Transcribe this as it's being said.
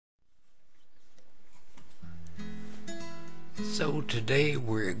So today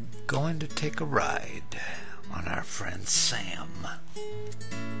we're going to take a ride on our friend Sam.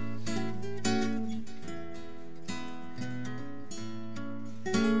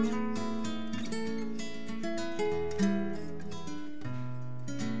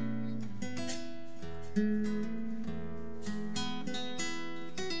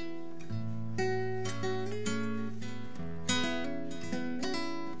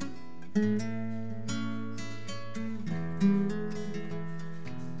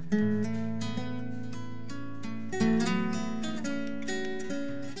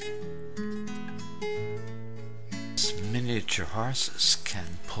 Miniature horses can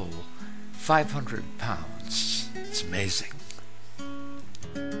pull 500 pounds. It's amazing.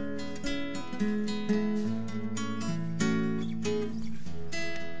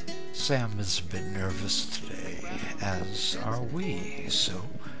 Sam is a bit nervous today, as are we, so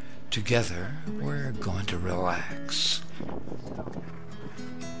together we're going to relax.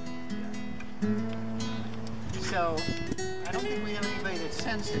 So, I don't think we have anybody that's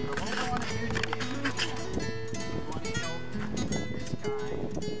sensitive, but what we want to do today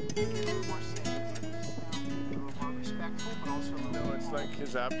is like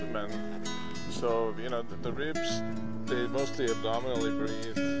his abdomen, so the ribs, they mostly abdominally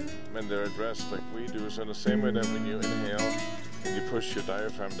breathe when they're at rest like we do. So in the same way that when you inhale and you push your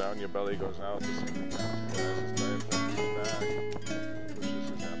diaphragm down, your belly goes out, the same thing as his diaphragm goes back, pushes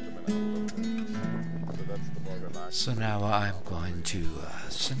his abdomen out a little bit. So that's the more relaxed. So now I'm going to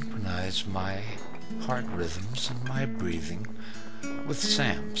synchronize my heart rhythms and my breathing with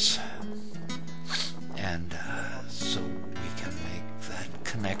Sam's, and so we can make that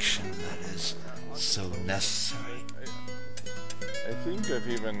connection that is so necessary. I think I've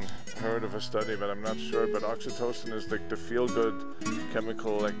even heard of a study, but I'm not sure, but oxytocin is like the feel-good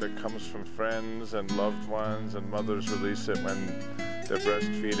chemical that comes from friends and loved ones, and mothers release it when they're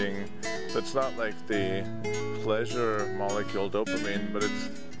breastfeeding. So it's not like the pleasure molecule dopamine, but it's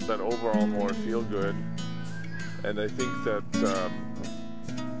that overall more feel-good. And I think that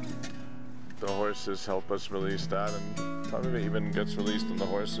the horses help us release that, and probably even gets released in the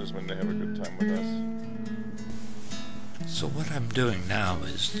horses when they have a good time with us. So what I'm doing now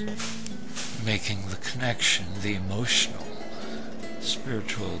is making the connection, the emotional,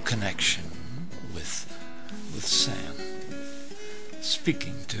 spiritual connection with Sam,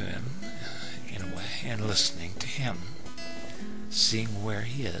 speaking to him in a way and listening to him, seeing where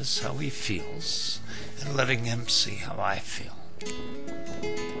he is, how he feels, and letting him see how I feel.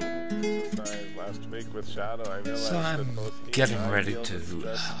 Last week with Shadow, I realized so I'm getting ready to,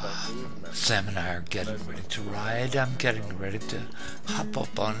 Sam and I are getting ready to ride. I'm getting ready to hop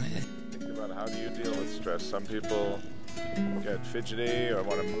up on it. Think about how do you deal with stress. Some people get fidgety or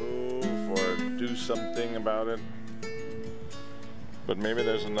want to move or do something about it. But maybe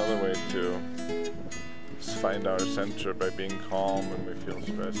there's another way to find our center by being calm when we feel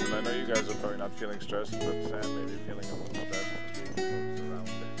stressed. And I know you guys are probably not feeling stressed, but Sam may be feeling a little stressed with being folks around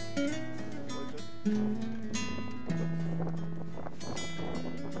it.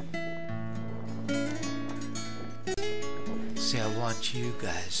 See, I want you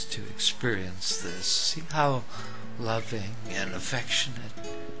guys to experience this. See how loving and affectionate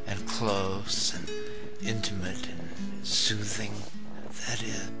and close and intimate and soothing that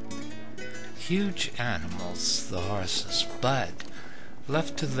is. Huge animals, the horses, but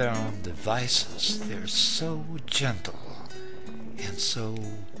left to their own devices, they're so gentle and so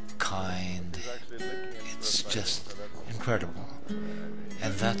kind. It's just incredible.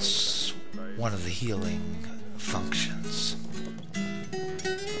 And that's one of the healing functions.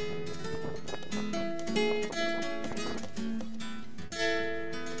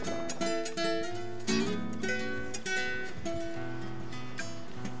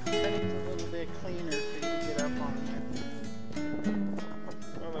 Cleaner for you to get up on there.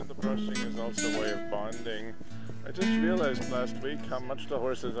 Well, and the brushing is also a way of bonding. I just realized last week how much the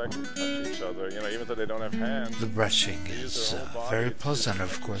horses actually touch each other, even though they don't have hands. The brushing is very pleasant,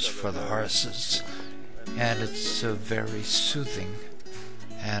 of course, for the horses, and it's very soothing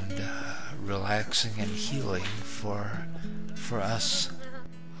and relaxing and healing for us.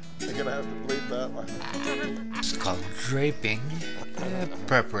 You're gonna have to bleep that one. It's called draping,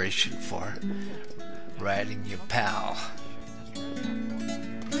 preparation for riding your pal.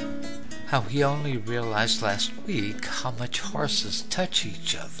 How he only realized last week how much horses touch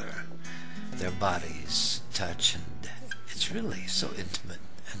each other. Their bodies touch, and it's really so intimate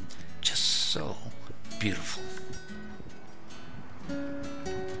and just so beautiful.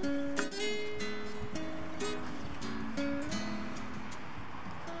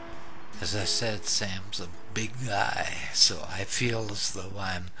 As I said, Sam's a big guy, so I feel as though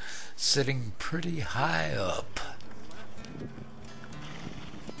I'm sitting pretty high up.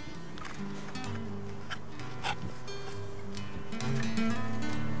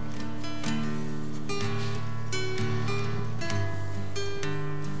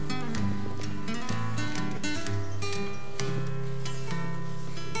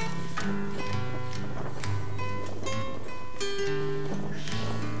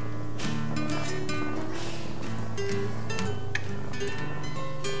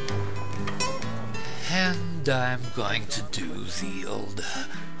 And I'm going to do the old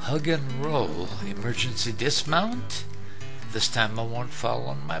hug and roll emergency dismount. This time I won't fall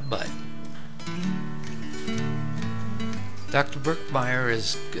on my butt. Dr. Birkmayer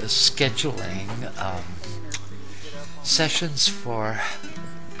is scheduling sessions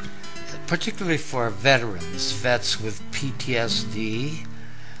particularly for vets with PTSD,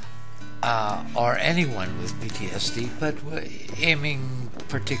 or anyone with PTSD, but we're aiming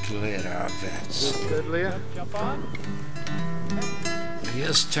particularly at our vets. Good, Leah? Jump on.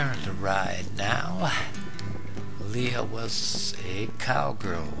 Leah's turn to ride now. Leah was a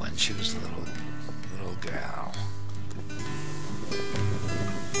cowgirl when she was a little girl.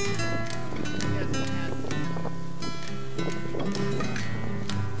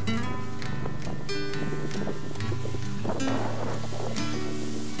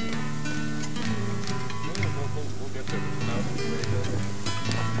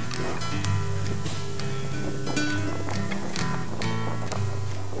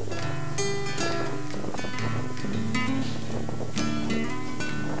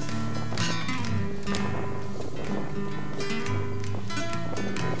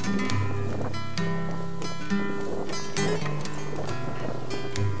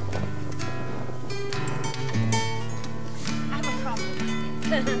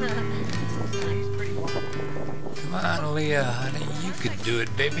 Come on, Leah, honey, you can do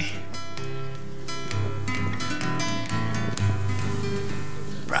it, baby.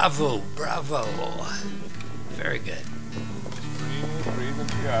 Bravo, bravo. Very good. Breathe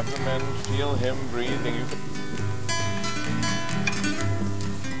into your abdomen. Feel him breathing.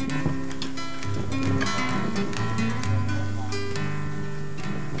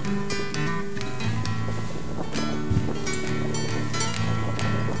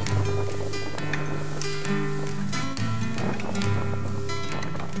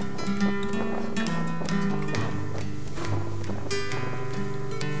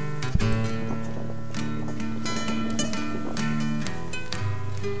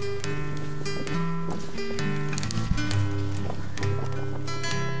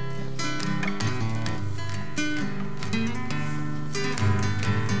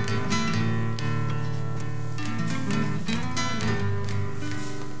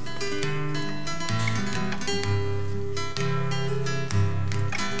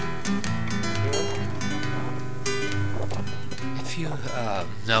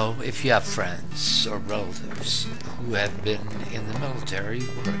 If you have friends or relatives who have been in the military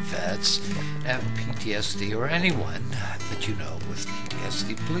or vets, have PTSD, or anyone that you know with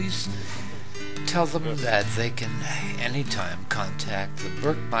PTSD, please tell them that they can anytime contact the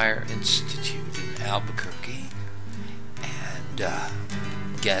Birkmayer Institute in Albuquerque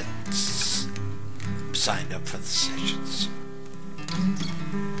and get signed up for the sessions.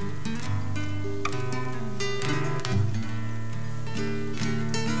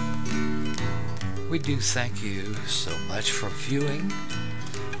 We do thank you so much for viewing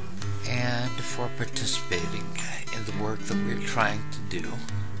and for participating in the work that we're trying to do,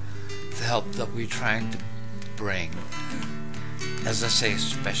 the help that we're trying to bring, as I say,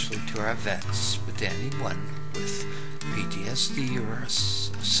 especially to our vets, but anyone with PTSD or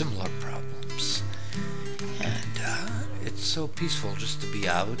similar problems. And it's so peaceful just to be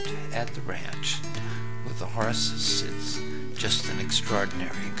out at the ranch with the horses. It's just an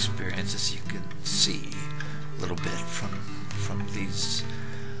extraordinary experience, as you can see a little bit from these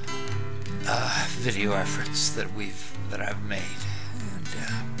video efforts that I've made. And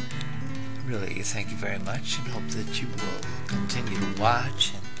really thank you very much, and hope that you will continue to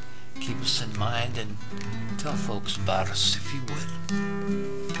watch and keep us in mind, and tell folks about us if you would.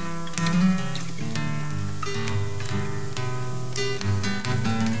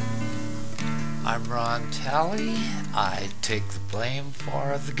 I'm Ron Talley. I take the blame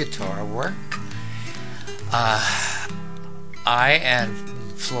for the guitar work. I and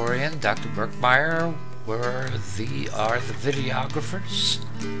Florian, Dr. Birkmayer, are the videographers,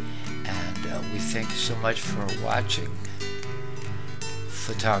 and we thank you so much for watching.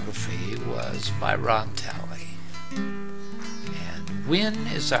 Photography was by Ron Talley, and Wynn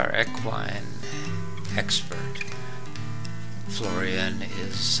is our equine expert. Florian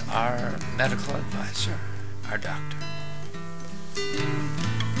is our medical advisor, our doctor.